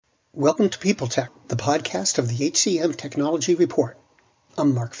Welcome to People Tech, the podcast of the HCM Technology Report.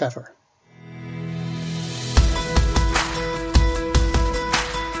 I'm Mark Fever.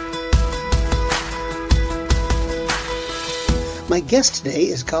 My guest today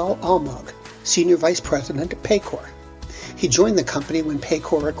is Gal Almog, Senior Vice President at Paycor. He joined the company when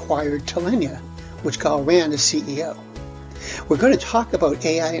Paycor acquired Talenya, which Gal ran as CEO. We're going to talk about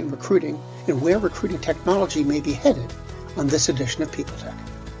AI in recruiting and where recruiting technology may be headed on this edition of People Tech.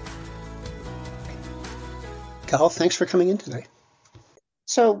 Gal, thanks for coming in today.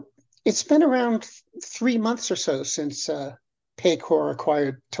 So it's been around 3 months or so since Paycor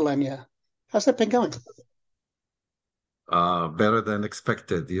acquired Talenya. How's that been going? Better than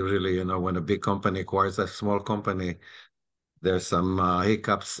expected. Usually, when a big company acquires a small company, there's some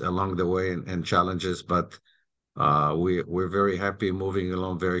hiccups along the way and challenges, but we're very happy, moving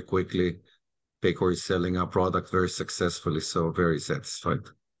along very quickly. Paycor is selling our product very successfully, so very satisfied.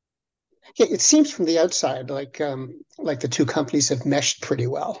 Yeah, it seems from the outside like the two companies have meshed pretty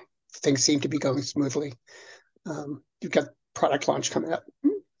well. Things seem to be going smoothly. You've got product launch coming up.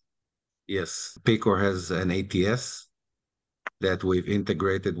 Yes, Paycor has an ATS that we've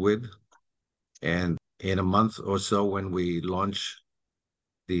integrated with, and in a month or so, when we launch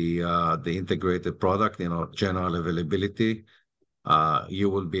the integrated product, general availability, you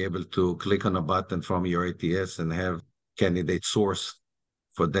will be able to click on a button from your ATS and have candidate source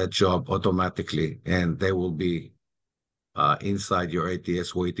for that job automatically, and they will be inside your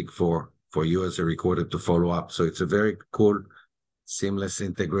ATS waiting for you as a recruiter to follow up. So it's a very cool, seamless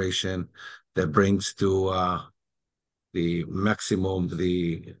integration that brings to the maximum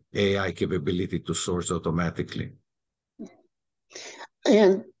the AI capability to source automatically.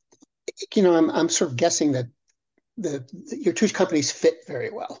 And I'm sort of guessing that your two companies fit very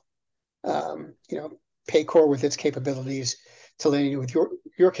well. Paycor with its capabilities, Talenya with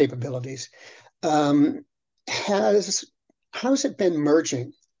your capabilities. How's it been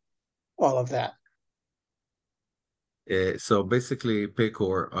merging all of that? So basically,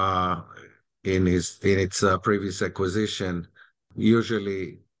 Paycor, in its previous acquisition,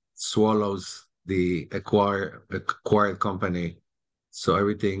 usually swallows the acquired company. So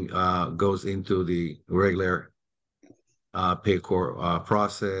everything goes into the regular Paycor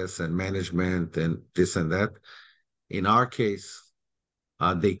process and management and this and that. In our case,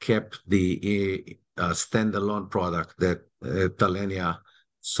 they kept the standalone product that Talenya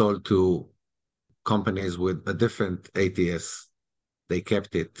sold to companies with a different ATS. They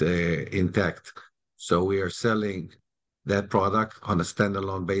kept it intact. So we are selling that product on a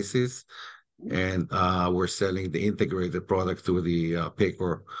standalone basis, and we're selling the integrated product through the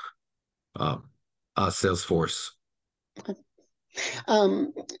Paycor sales force. Okay.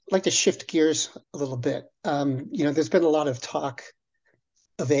 I'd like to shift gears a little bit. There's been a lot of talk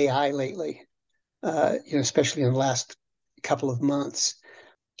of AI lately, especially in the last couple of months.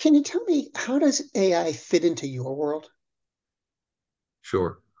 Can you tell me, how does AI fit into your world?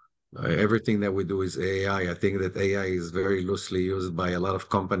 Sure. Everything that we do is AI. I think that AI is very loosely used by a lot of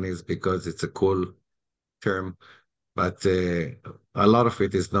companies because it's a cool term, but a lot of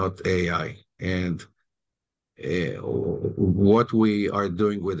it is not AI. And what we are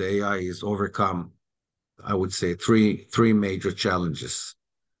doing with AI is overcome, I would say, three major challenges.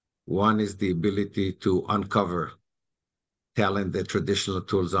 One is the ability to uncover talent that traditional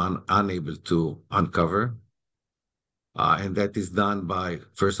tools are unable to uncover. And that is done by,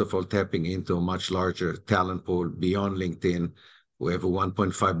 first of all, tapping into a much larger talent pool beyond LinkedIn. We have a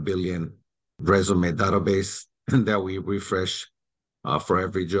 1.5 billion resume database that we refresh for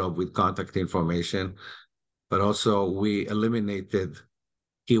every job with contact information. But also we eliminated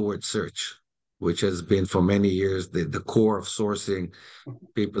keyword search, which has been for many years the core of sourcing.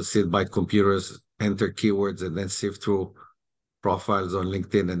 People sit by computers, enter keywords, and then sift through profiles on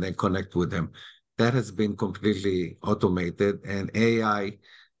LinkedIn and then connect with them. That has been completely automated, and AI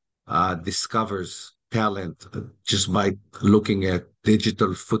discovers talent just by looking at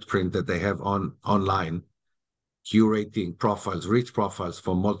digital footprint that they have online, curating profiles, rich profiles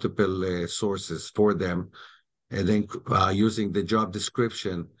from multiple sources for them, and then using the job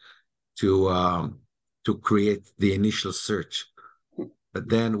description to create the initial search. But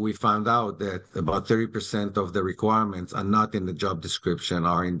then we found out that about 30% of the requirements are not in the job description,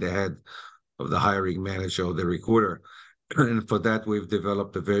 are in the head of the hiring manager or the recruiter. And for that, we've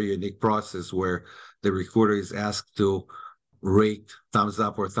developed a very unique process where the recruiter is asked to rate thumbs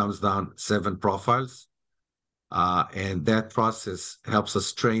up or thumbs down 7 profiles. And that process helps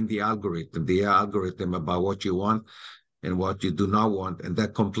us train the algorithm about what you want and what you do not want. And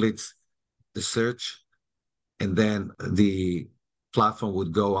that completes the search. And then the platform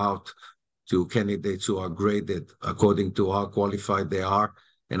would go out to candidates who are graded according to how qualified they are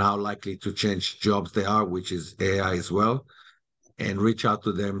and how likely to change jobs they are, which is AI as well, and reach out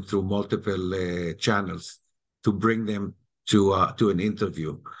to them through multiple channels to bring them to an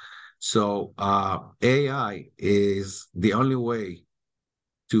interview. So AI is the only way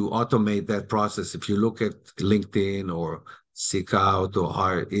to automate that process. If you look at LinkedIn or Seek Out or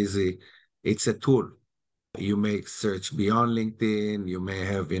Hire Easy, it's a tool. You may search beyond LinkedIn. You may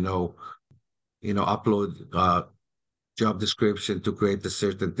have, upload job description to create a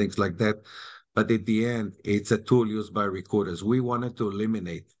certain things like that. But at the end, it's a tool used by recruiters. We wanted to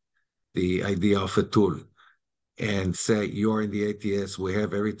eliminate the idea of a tool and say, you're in the ATS, we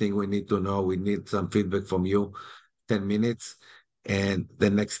have everything we need to know, we need some feedback from you, 10 minutes. And the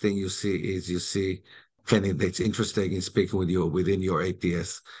next thing you see candidates interested in speaking with you within your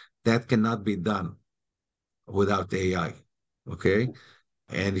ATS. That cannot be done without AI, okay?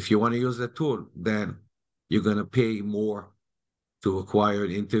 And if you want to use the tool, then you're going to pay more to acquire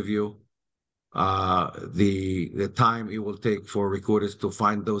an interview. The time it will take for recruiters to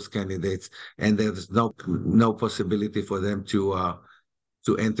find those candidates, and there's no possibility for them to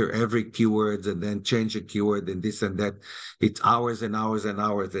enter every keyword and then change a keyword and this and that. It's hours and hours and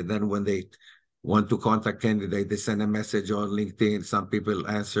hours. And then when they want to contact candidate, they send a message on LinkedIn. Some people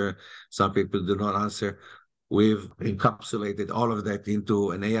answer, some people do not answer. We've encapsulated all of that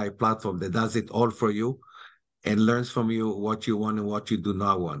into an AI platform that does it all for you and learns from you what you want and what you do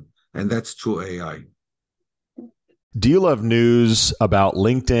not want. And that's true AI. Do you love news about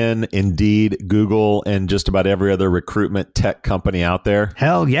LinkedIn, Indeed, Google, and just about every other recruitment tech company out there?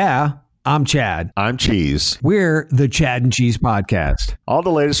 Hell yeah. I'm Chad. I'm Cheese. We're the Chad and Cheese Podcast. All the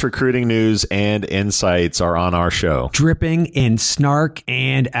latest recruiting news and insights are on our show. Dripping in snark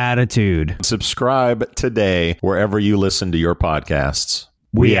and attitude. Subscribe today wherever you listen to your podcasts.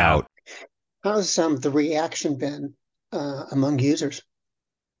 We out. How's the reaction been among users?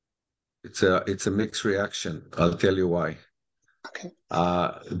 It's a mixed reaction. I'll tell you why. Okay.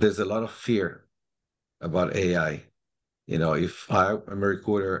 There's a lot of fear about AI. If I'm a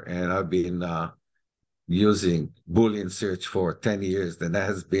recruiter and I've been using Boolean search for 10 years, then that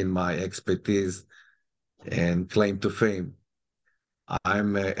has been my expertise and claim to fame.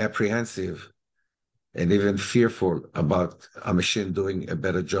 I'm apprehensive and even fearful about a machine doing a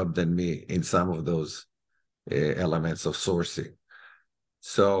better job than me in some of those elements of sourcing.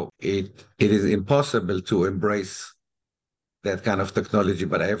 So it is impossible to embrace that kind of technology,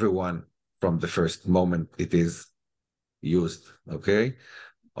 but everyone from the first moment it is used, okay?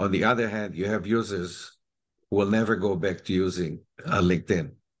 On the other hand, you have users who will never go back to using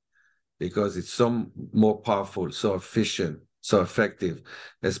LinkedIn because it's so more powerful, so efficient, so effective,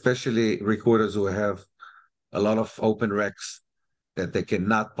 especially recruiters who have a lot of open recs that they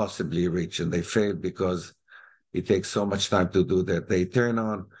cannot possibly reach, and they fail because it takes so much time to do that. They turn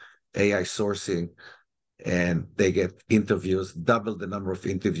on AI sourcing and they get interviews, double the number of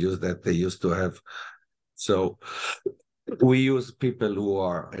interviews that they used to have. So we use people who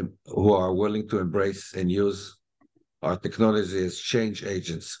are willing to embrace and use our technology as change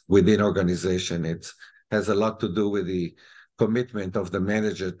agents within organization. It has a lot to do with the commitment of the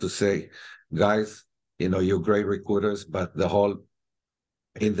manager to say, guys, you're great recruiters, but the whole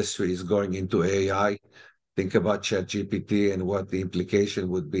industry is going into AI. Think about ChatGPT and what the implication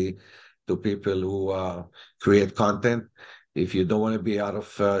would be to people who create content. If you don't want to be out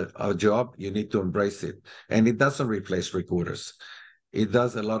of a job, you need to embrace it. And it doesn't replace recruiters. It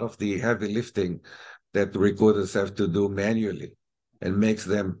does a lot of the heavy lifting that recruiters have to do manually and makes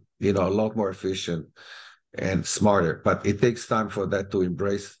them, a lot more efficient and smarter. But it takes time for that to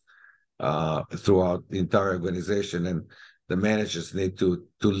embrace throughout the entire organization. And the managers need to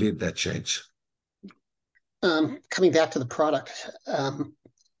lead that change. Coming back to the product,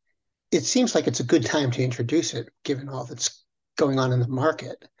 it seems like it's a good time to introduce it, given all that's going on in the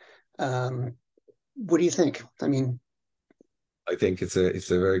market. What do you think? I think it's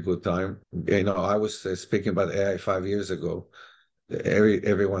a very good time. I was speaking about AI 5 years ago.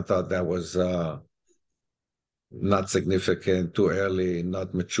 Everyone thought that was not significant, too early,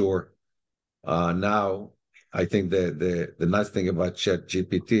 not mature. Now, I think the nice thing about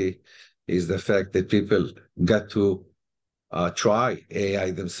ChatGPT is the fact that people got to try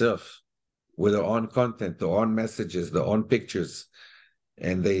AI themselves with their own content, their own messages, their own pictures.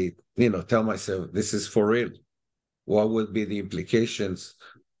 And they, tell myself, this is for real. What would be the implications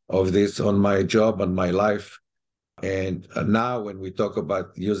of this on my job, on my life? And now when we talk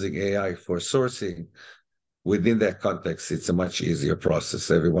about using AI for sourcing, within that context, it's a much easier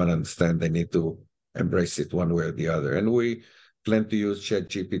process. Everyone understands they need to embrace it one way or the other. And we plan to use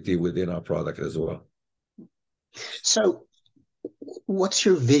ChatGPT within our product as well. So what's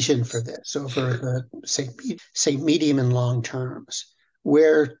your vision for this over the, say medium and long terms?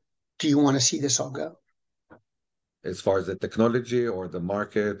 Where do you want to see this all go? As far as the technology or the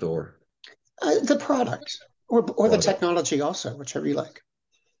market or? The product or the technology also, whichever you like.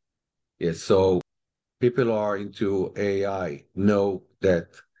 Yes, so people are into AI know that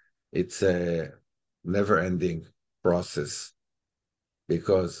it's a never-ending process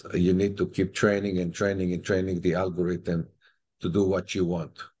because you need to keep training the algorithm to do what you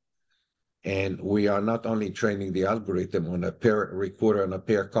want. And we are not only training the algorithm on a per recruiter on a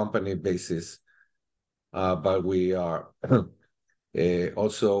per company basis, but we are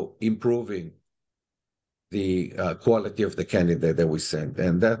also improving the quality of the candidate that we send.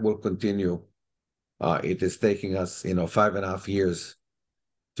 And that will continue. It is taking us, 5.5 years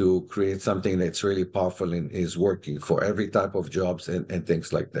to create something that's really powerful and is working for every type of jobs and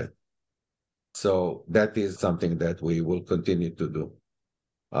things like that. So that is something that we will continue to do.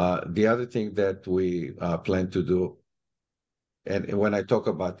 The other thing that we plan to do, and when I talk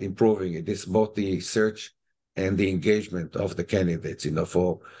about improving it, is both the search and the engagement of the candidates,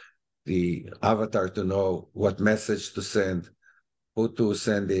 for the avatar to know what message to send, who to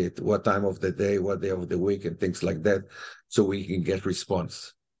send it, what time of the day, what day of the week, and things like that, so we can get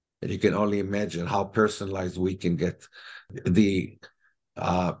response. And you can only imagine how personalized we can get. The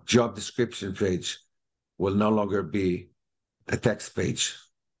job description page will no longer be a text page.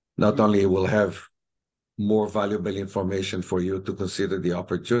 Not only will have more valuable information for you to consider the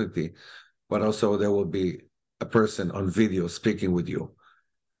opportunity, but also there will be a person on video speaking with you,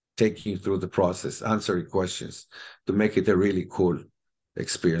 taking you through the process, answering questions to make it a really cool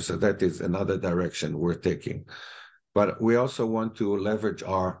experience. So that is another direction we're taking. But we also want to leverage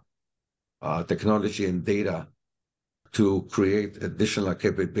our technology and data to create additional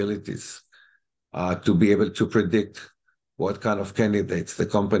capabilities to be able to predict what kind of candidates the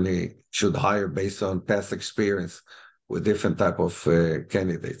company should hire based on past experience with different type of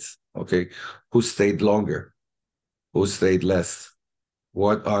candidates, okay? Who stayed longer, who stayed less,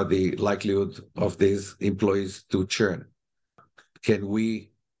 what are the likelihood of these employees to churn? Can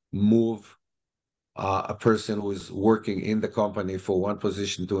we move a person who is working in the company for one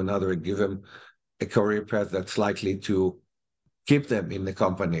position to another and give them a career path that's likely to keep them in the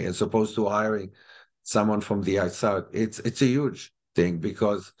company as opposed to hiring someone from the outside? It's a huge thing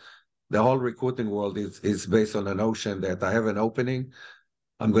because the whole recruiting world is based on a notion that I have an opening,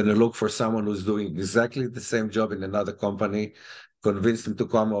 I'm going to look for someone who's doing exactly the same job in another company, convince them to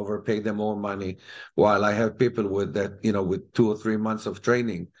come over, pay them more money, while I have people with that, with 2 or 3 months of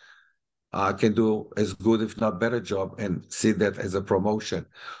training, can do as good, if not better job, and see that as a promotion.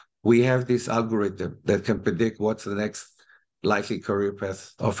 We have this algorithm that can predict what's the next likely career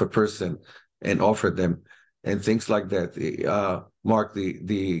path of a person and offer them, and things like that. Mark,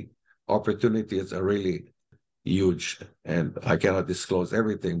 the opportunities are really huge, and I cannot disclose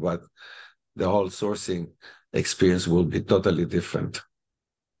everything, but the whole sourcing experience will be totally different.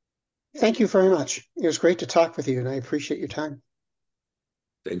 Thank you very much. It was great to talk with you, and I appreciate your time.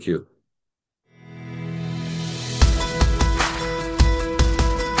 Thank you.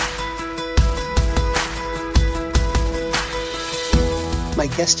 My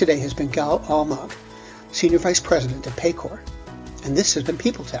guest today has been Gal Almog, Senior Vice President at Paycor, and this has been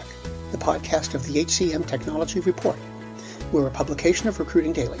People Tech, the podcast of the HCM Technology Report. We're a publication of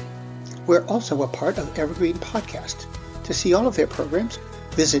Recruiting Daily. We're also a part of Evergreen Podcast. To see all of their programs,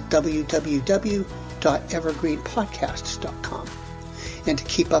 visit www.evergreenpodcasts.com. And to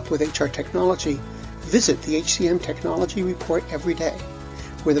keep up with HR technology, visit the HCM Technology Report every day.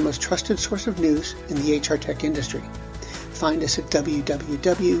 We're the most trusted source of news in the HR tech industry. Find us at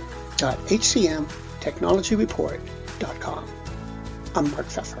www.hcmtechnologyreport.com. I'm Mark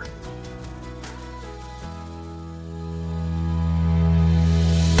Pfeffer.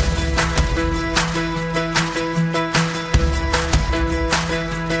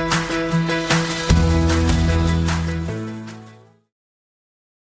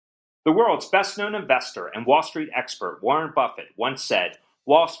 The world's best-known investor and Wall Street expert Warren Buffett once said,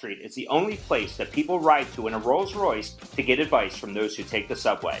 "Wall Street is the only place that people ride to in a Rolls-Royce to get advice from those who take the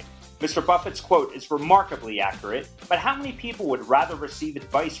subway." Mr. Buffett's quote is remarkably accurate, but how many people would rather receive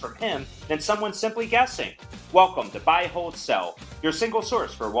advice from him than someone simply guessing? Welcome to Buy, Hold, Sell, your single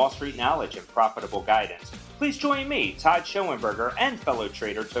source for Wall Street knowledge and profitable guidance. Please join me, Todd Schoenberger, and fellow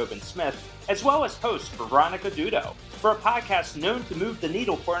trader Tobin Smith, as well as host Veronica Dudo, for a podcast known to move the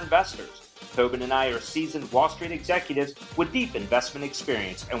needle for investors. Tobin and I are seasoned Wall Street executives with deep investment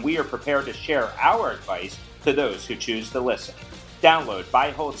experience, and we are prepared to share our advice to those who choose to listen. Download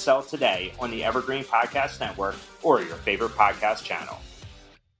Buy, Hold, Sell today on the Evergreen Podcast Network or your favorite podcast channel.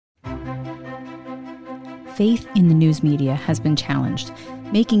 Faith in the news media has been challenged,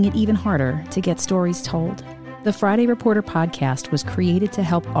 making it even harder to get stories told. The Friday Reporter podcast was created to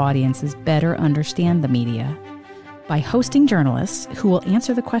help audiences better understand the media by hosting journalists who will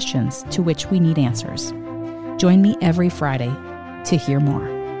answer the questions to which we need answers. Join me every Friday to hear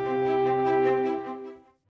more.